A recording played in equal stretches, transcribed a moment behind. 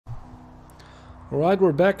Alright,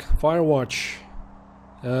 we're back. Firewatch.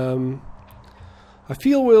 I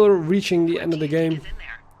feel we're reaching the end of the game.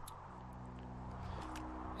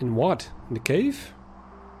 In what? In the cave?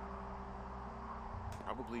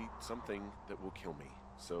 Probably something that will kill me.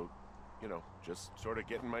 So, you know, just sort of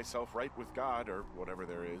getting myself right with God or whatever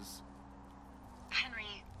there is.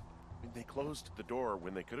 Henry. They closed the door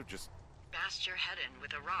when they could have just bashed your head in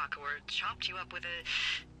with a rock or chopped you up with a...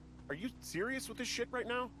 Are you serious with this shit right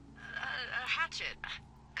now? A hatchet.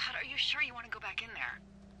 God, are you sure you want to go back in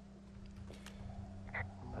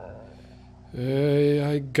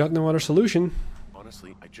there? I got no other solution.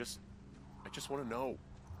 Honestly, I just want to know.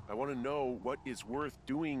 I want to know what is worth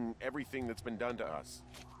doing everything that's been done to us.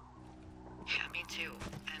 Yeah, me too.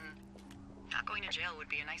 And not going to jail would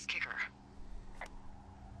be a nice kicker.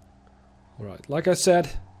 Alright, like I said,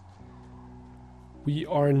 we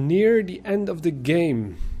are near the end of the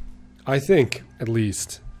game. I think, at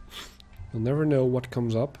least. You'll never know what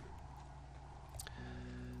comes up.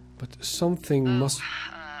 But something must...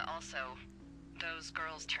 Also, those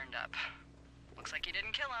girls turned up. Looks like you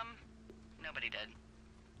didn't kill them. Nobody did.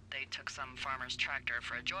 They took some farmer's tractor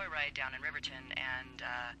for a joyride down in Riverton and,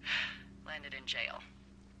 landed in jail.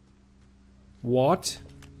 What?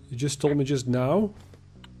 You just told me just now?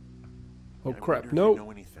 Oh crap, no. If they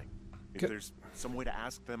know anything. If there's some way to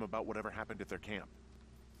ask them about whatever happened at their camp.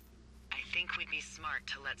 I think we'd be smart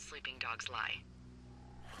to let sleeping dogs lie.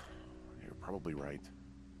 You're probably right.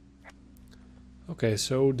 Okay,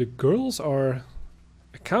 so the girls are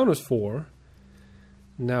accounted for.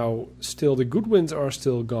 Now, still the Goodwins are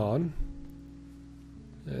still gone.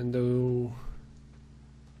 And though...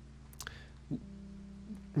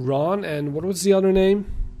 Ron and what was the other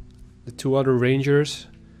name? The two other rangers.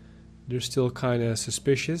 They're still kind of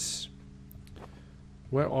suspicious.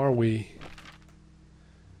 Where are we?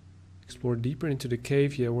 Explore deeper into the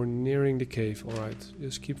cave. Yeah, we're nearing the cave. Alright,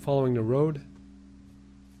 just keep following the road.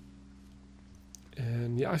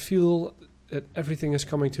 And yeah, I feel that everything is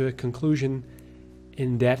coming to a conclusion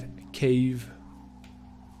in that cave.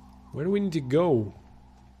 Where do we need to go?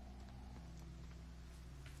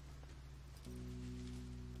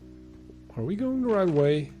 Are we going the right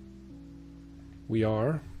way? We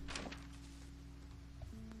are.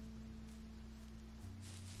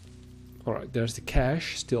 Alright, there's the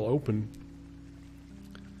cache, still open.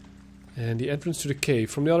 And the entrance to the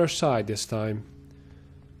cave from the other side this time.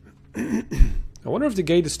 I wonder if the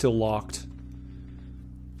gate is still locked.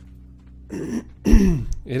 It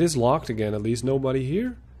is locked again, at least nobody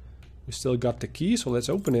here. We still got the key, so let's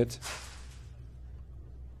open it.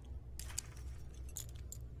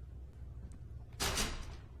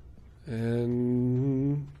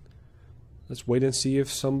 And let's wait and see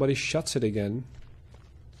if somebody shuts it again.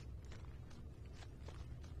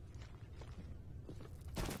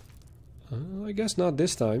 I guess not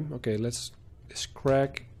this time. Okay, let's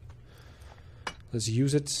crack. Let's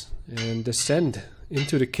use it and descend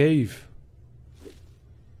into the cave.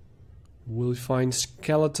 We'll find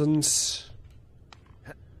skeletons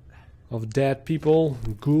of dead people,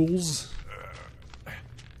 ghouls,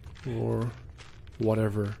 or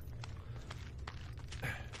whatever.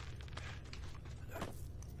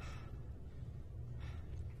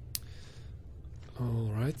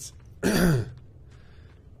 Alright.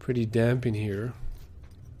 Pretty damp in here.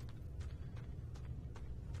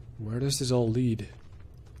 Where does this all lead?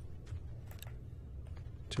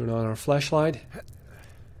 Turn on our flashlight.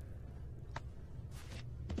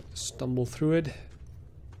 Stumble through it.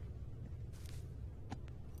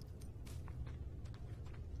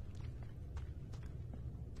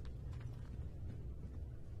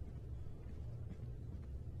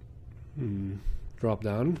 Drop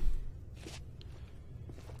down.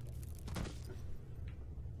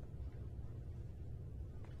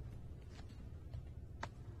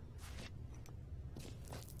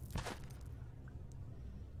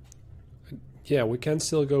 Yeah, we can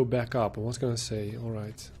still go back up. I was gonna say,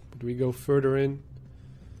 alright. But we go further in.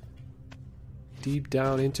 Deep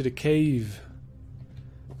down into the cave.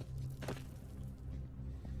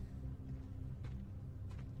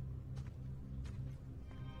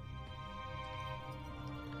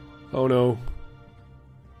 Oh no.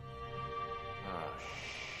 Ah,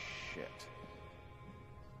 shit.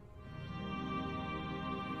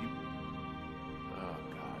 Oh,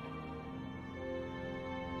 God.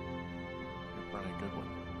 You're Goodwin.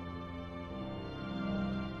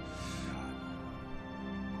 God.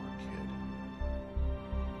 Poor kid.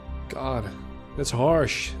 God, that's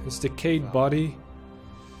harsh. It's decayed body.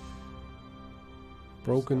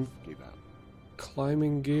 Broken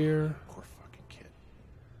climbing gear. Poor fucking kid.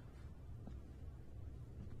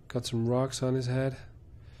 Got some rocks on his head.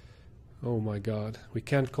 Oh my god. We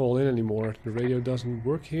can't call in anymore. The radio doesn't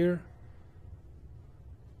work here.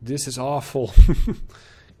 This is awful.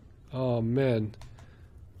 Oh man.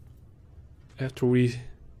 After we've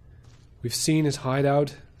seen his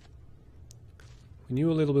hideout, we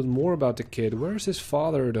knew a little bit more about the kid. Where's his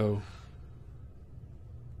father though?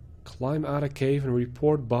 Climb out of cave and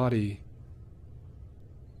report body.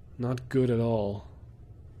 Not good at all.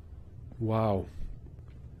 Wow.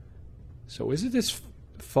 So is it his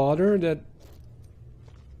father that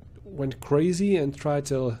went crazy and tried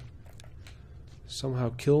to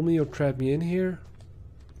somehow kill me or trap me in here?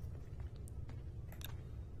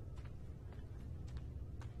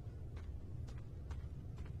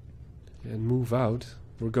 And move out.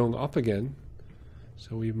 We're going up again.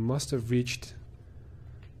 So we must have reached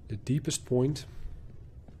the deepest point.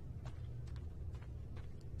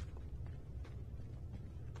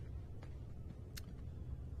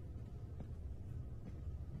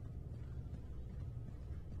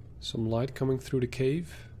 Some light coming through the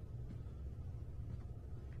cave.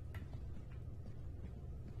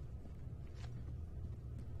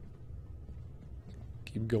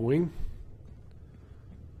 Keep going.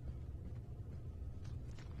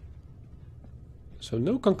 So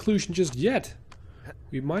no conclusion just yet.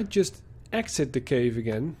 We might just exit the cave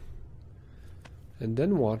again. And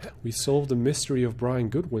then what? We solve the mystery of Brian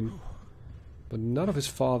Goodwin, but not of his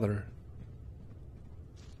father.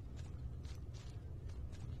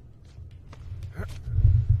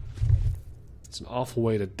 It's an awful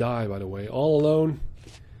way to die, by the way. All alone,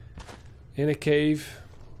 in a cave,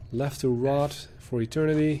 left to rot for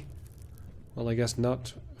eternity. Well, I guess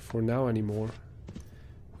not for now anymore.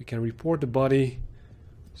 We can report the body.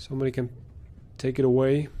 Somebody can take it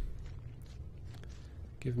away.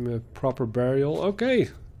 Give him a proper burial. Okay.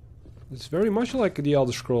 It's very much like the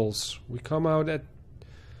Elder Scrolls. We come out at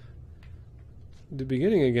the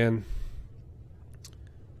beginning again.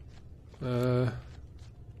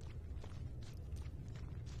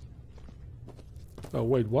 Oh,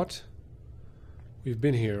 wait, what? We've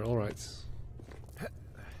been here, alright.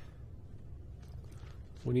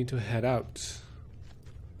 We need to head out.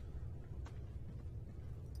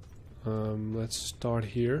 Let's start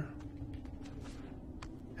here.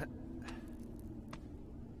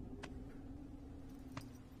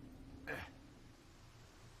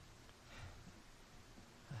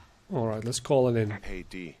 Alright, let's call it in. Hey,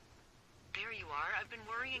 D. There you are. I've been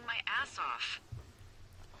worrying my ass off.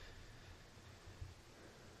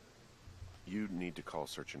 You need to call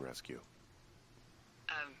search and rescue.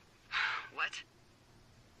 What?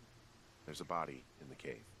 There's a body in the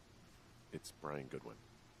cave. It's Brian Goodwin.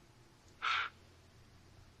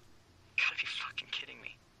 Gotta be fucking kidding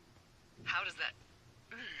me. How does that...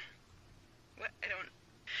 What? I don't...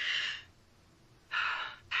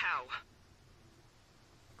 How?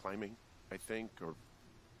 Climbing, I think, or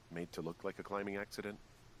made to look like a climbing accident.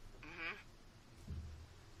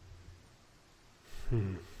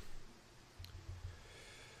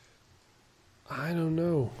 I don't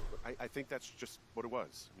know. I think that's just what it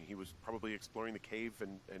was. I mean, he was probably exploring the cave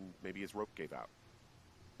and maybe his rope gave out.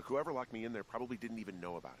 Whoever locked me in there probably didn't even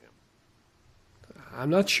know about him. I'm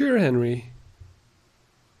not sure, Henry.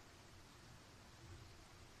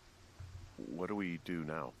 What do we do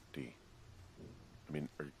now, D? I mean,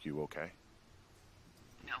 are you okay?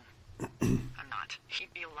 No, I'm not.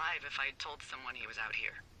 He'd be alive if I had told someone he was out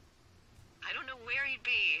here. I don't know where he'd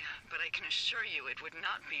be, but I can assure you it would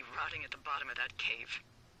not be rotting at the bottom of that cave.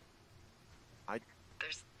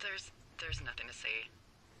 There's nothing to say.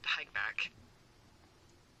 Hike back.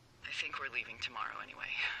 I think we're leaving tomorrow anyway.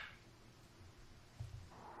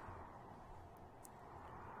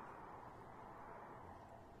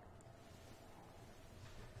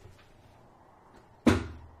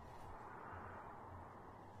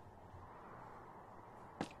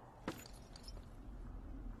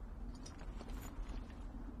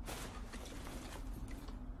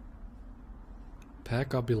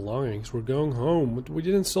 Pack our belongings. We're going home. We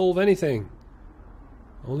didn't solve anything.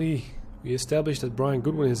 Only we established that Brian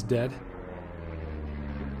Goodwin is dead.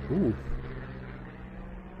 Ooh.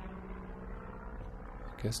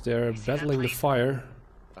 Guess they're battling the fire.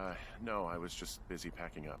 No, I was just busy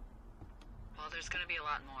packing up. Well, there's gonna be a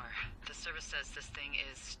lot more. The service says this thing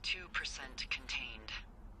is 2% contained.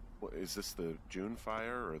 Well, is this the June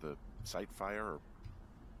fire or the site fire? Or...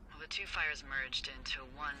 Well, the two fires merged into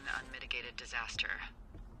one unmitigated disaster.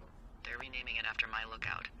 They're renaming it after my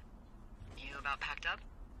lookout. You about packed up?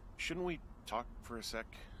 Shouldn't we talk for a sec,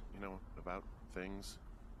 you know, about things?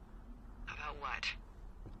 About what?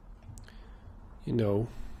 You know,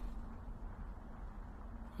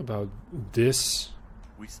 about this.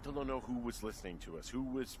 We still don't know who was listening to us, who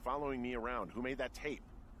was following me around, who made that tape.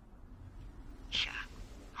 Yeah.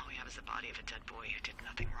 All we have is the body of a dead boy who did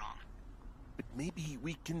nothing wrong. But maybe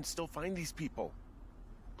we can still find these people.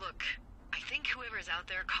 Look, I think whoever's out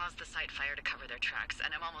there caused the site fire to cover their tracks,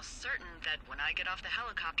 and I'm almost certain that when I get off the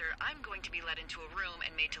helicopter, I'm going to be led into a room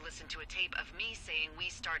and made to listen to a tape of me saying we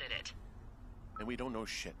started it. And we don't know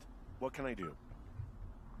shit. What can I do?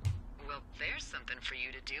 Well, there's something for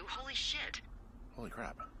you to do. Holy shit. Holy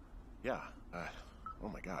crap. Yeah, oh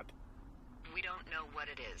my god. We don't know what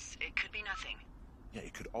it is. It could be nothing. Yeah,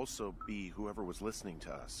 it could also be whoever was listening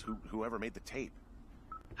to us, whoever made the tape.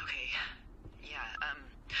 Okay. Yeah,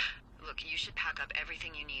 look, you should pack up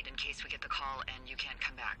everything you need in case we get the call and you can't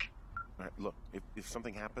come back. Alright, look, if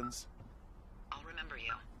something happens... I'll remember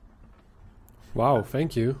you. Wow,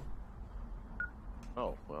 thank you.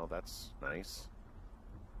 Oh, well, that's nice.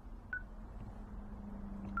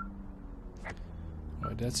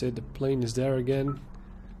 Alright, that's it. The plane is there again.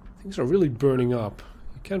 Things are really burning up.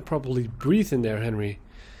 You can't properly breathe in there, Henry.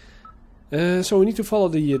 So we need to follow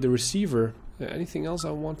the receiver. Anything else I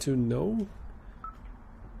want to know?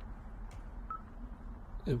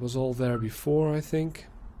 It was all there before, I think.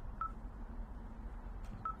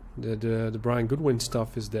 The Brian Goodwin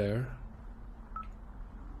stuff is there.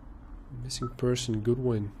 Missing person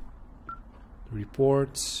Goodwin. The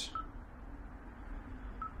reports.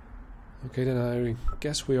 Okay, then I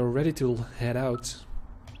guess we are ready to head out.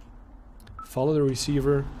 Follow the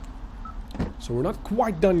receiver. So we're not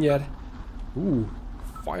quite done yet. Ooh,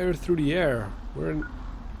 fire through the air. We're in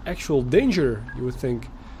actual danger, you would think.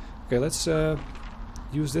 Okay, let's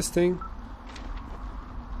use this thing.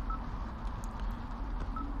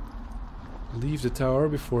 Leave the tower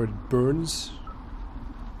before it burns.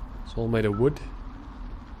 It's all made of wood.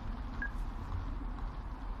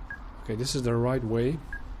 Okay, this is the right way.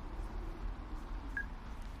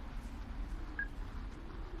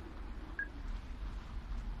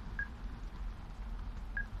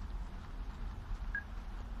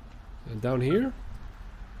 And down here?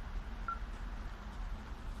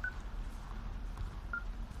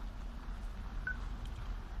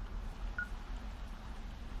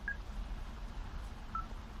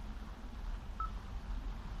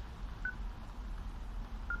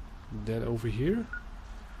 Then over here?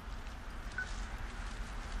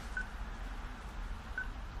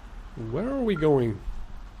 Where are we going?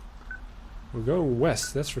 We're going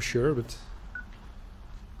west, that's for sure, but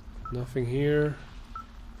nothing here.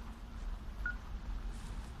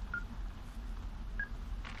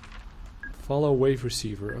 Follow wave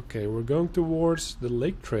receiver. Okay, we're going towards the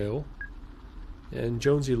lake trail and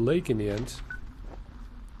Jonesy Lake in the end.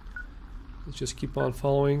 Let's just keep on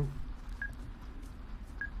following.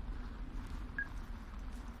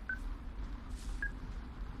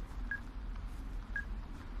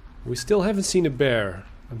 We still haven't seen a bear.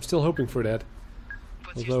 I'm still hoping for that.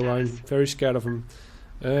 What's Although your I'm status? very scared of him.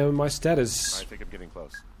 My status. I think I'm getting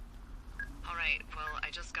close. Alright, well,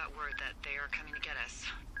 I just got word that they are coming to get us.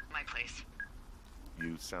 My place.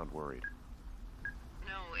 You sound worried.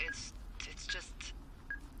 No, it's just...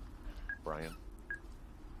 Brian?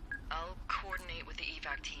 I'll coordinate with the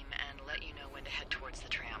evac team and let you know when to head towards the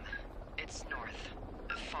tram. It's north.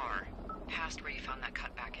 Far. Past where you found that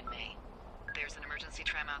cut back in May. There's an emergency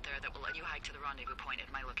tram out there that will let you hike to the rendezvous point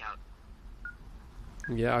at my lookout.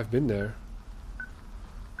 Yeah, I've been there.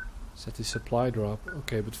 It's at the supply drop.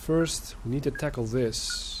 Okay, but first we need to tackle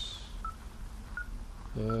this.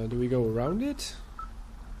 Do we go around it?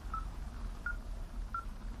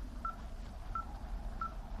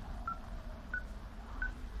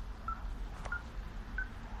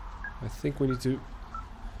 I think we need to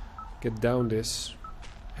get down this.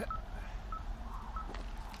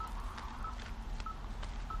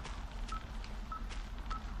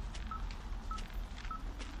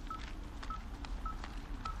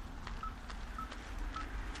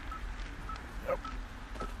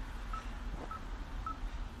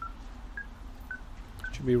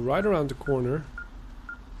 Should be right around the corner.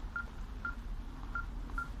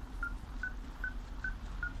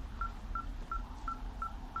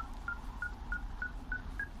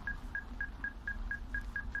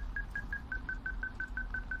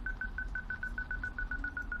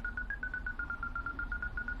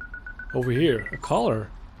 Over here, a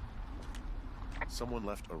collar. Someone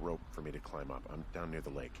left a rope for me to climb up. I'm down near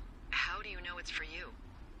the lake. How do you know it's for you?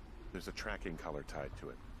 There's a tracking collar tied to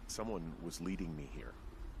it. Someone was leading me here.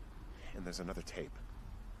 And there's another tape.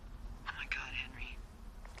 Oh my god, Henry.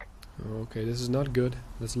 Okay, this is not good.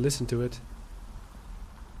 Let's listen to it.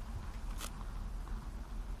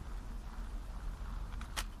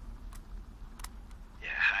 Yeah,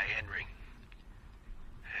 hi, Henry.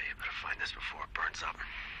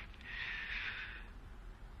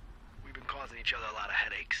 each other a lot of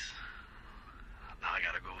headaches. Now I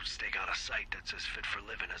gotta go stake out a site that's as fit for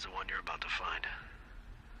living as the one you're about to find.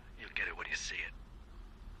 You'll get it when you see it.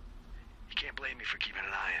 You can't blame me for keeping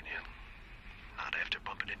an eye on you. Not after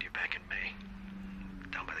bumping into you back in May.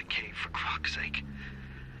 Down by the cave, for croc's sake.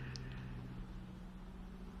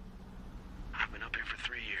 I've been up here for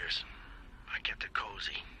 3 years. I kept it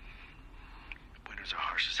cozy. Winters are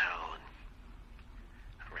harsh as hell, and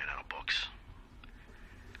I ran out of books.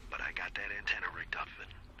 But I got that antenna rigged up,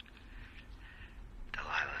 and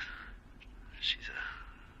Delilah, she's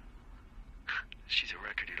a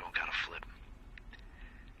record you don't gotta flip.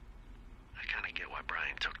 I kinda get why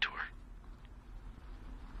Brian took to her.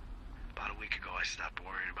 About a week ago, I stopped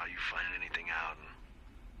worrying about you finding anything out, and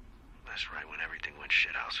that's right when everything went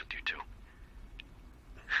shithouse with you two.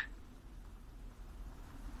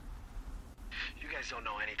 You guys don't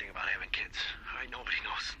know anything about having kids. All right, nobody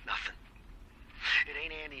knows nothing. It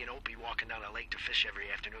ain't Andy and Opie walking down a lake to fish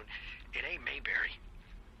every afternoon. It ain't Mayberry.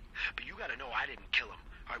 But you gotta know I didn't kill him.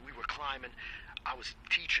 All right, we were climbing. I was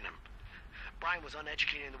teaching him. Brian was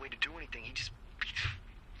uneducated in the way to do anything. He just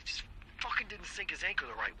fucking didn't sink his anchor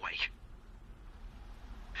the right way.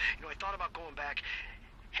 You know, I thought about going back,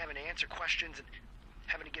 having to answer questions, and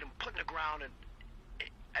having to get him put in the ground, and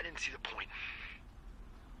I didn't see the point.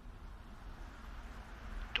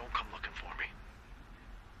 Don't come looking for me.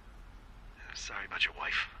 Sorry about your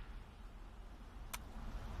wife.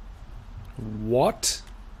 What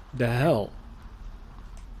the hell?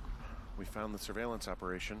 We found the surveillance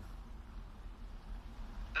operation.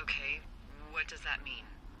 Okay, what does that mean?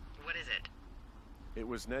 What is it? It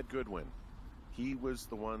was Ned Goodwin. He was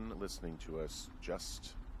the one listening to us.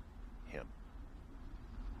 Just him.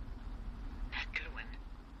 Ned Goodwin?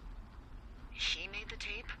 He made the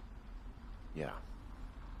tape? Yeah.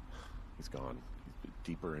 He's gone. He's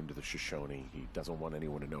deeper into the Shoshone. He doesn't want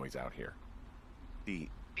anyone to know he's out here.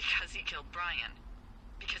 Because he killed Brian.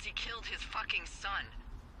 Because he killed his fucking son.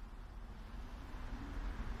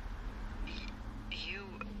 You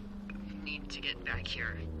need to get back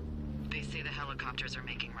here. They say the helicopters are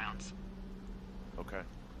making rounds. Okay.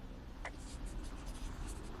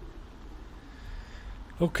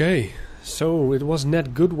 Okay, so it was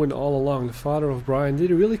Ned Goodwin all along, the father of Brian.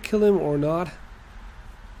 Did he really kill him or not?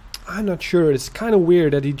 I'm not sure. It's kind of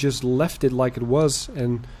weird that he just left it like it was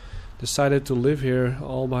and decided to live here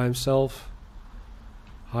all by himself,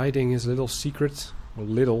 hiding his little secret, or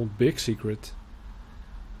little big secret.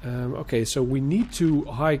 Okay, so we need to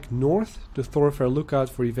hike north to Thoroughfare Lookout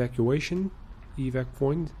for evacuation, evac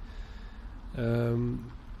point. But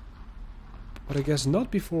I guess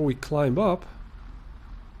not before we climb up.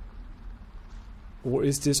 Or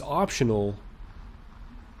is this optional?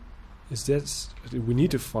 Is that we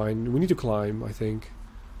need to climb, I think.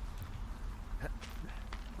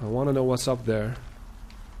 I want to know what's up there.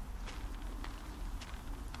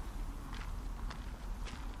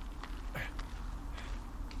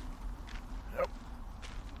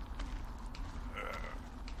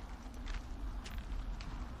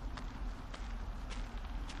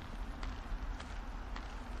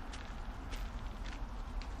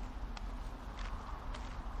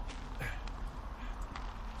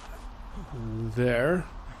 There.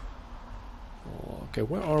 Okay,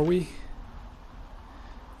 where are we?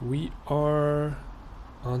 We are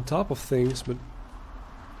on top of things, but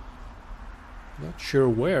not sure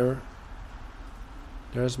where.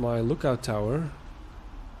 There's my lookout tower.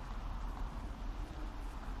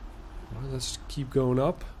 Well, let's keep going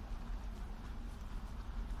up.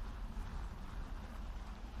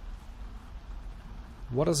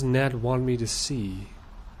 What does Ned want me to see?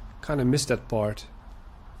 Kinda missed that part.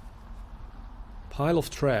 Pile of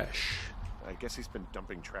trash. I guess he's been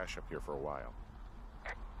dumping trash up here for a while.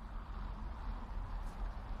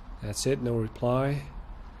 That's it, no reply.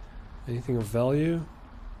 Anything of value?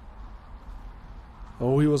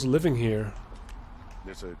 Oh, he was living here.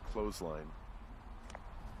 There's a clothesline.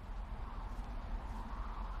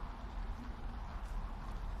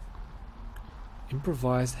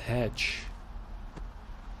 Improvised hedge.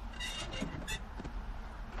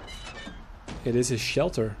 It is his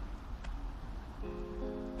shelter.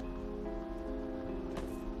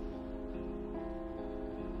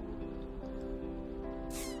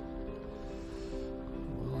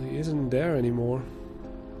 Isn't there anymore.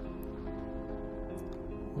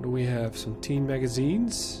 What do we have? Some teen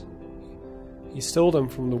magazines? He stole them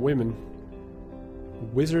from the women.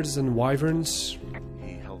 Wizards and wyverns.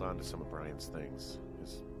 He held on to some of Brian's things.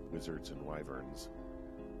 His wizards and wyverns.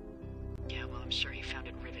 Yeah, well, I'm sure he found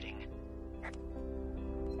it riveting.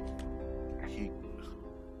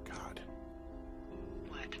 God.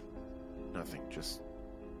 What? Nothing. Just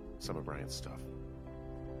some of Brian's stuff.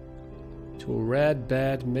 To a red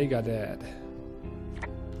bad mega dad.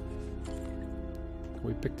 Can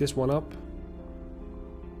we pick this one up?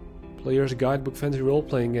 Player's Guidebook Fantasy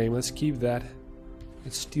Role-Playing Game. Let's keep that.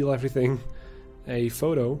 Let's steal everything. A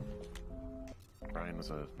photo. Brian was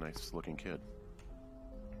a nice-looking kid.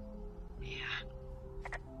 Yeah.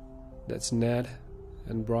 That's Ned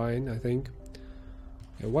and Brian, I think.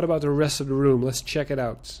 And what about the rest of the room? Let's check it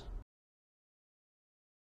out.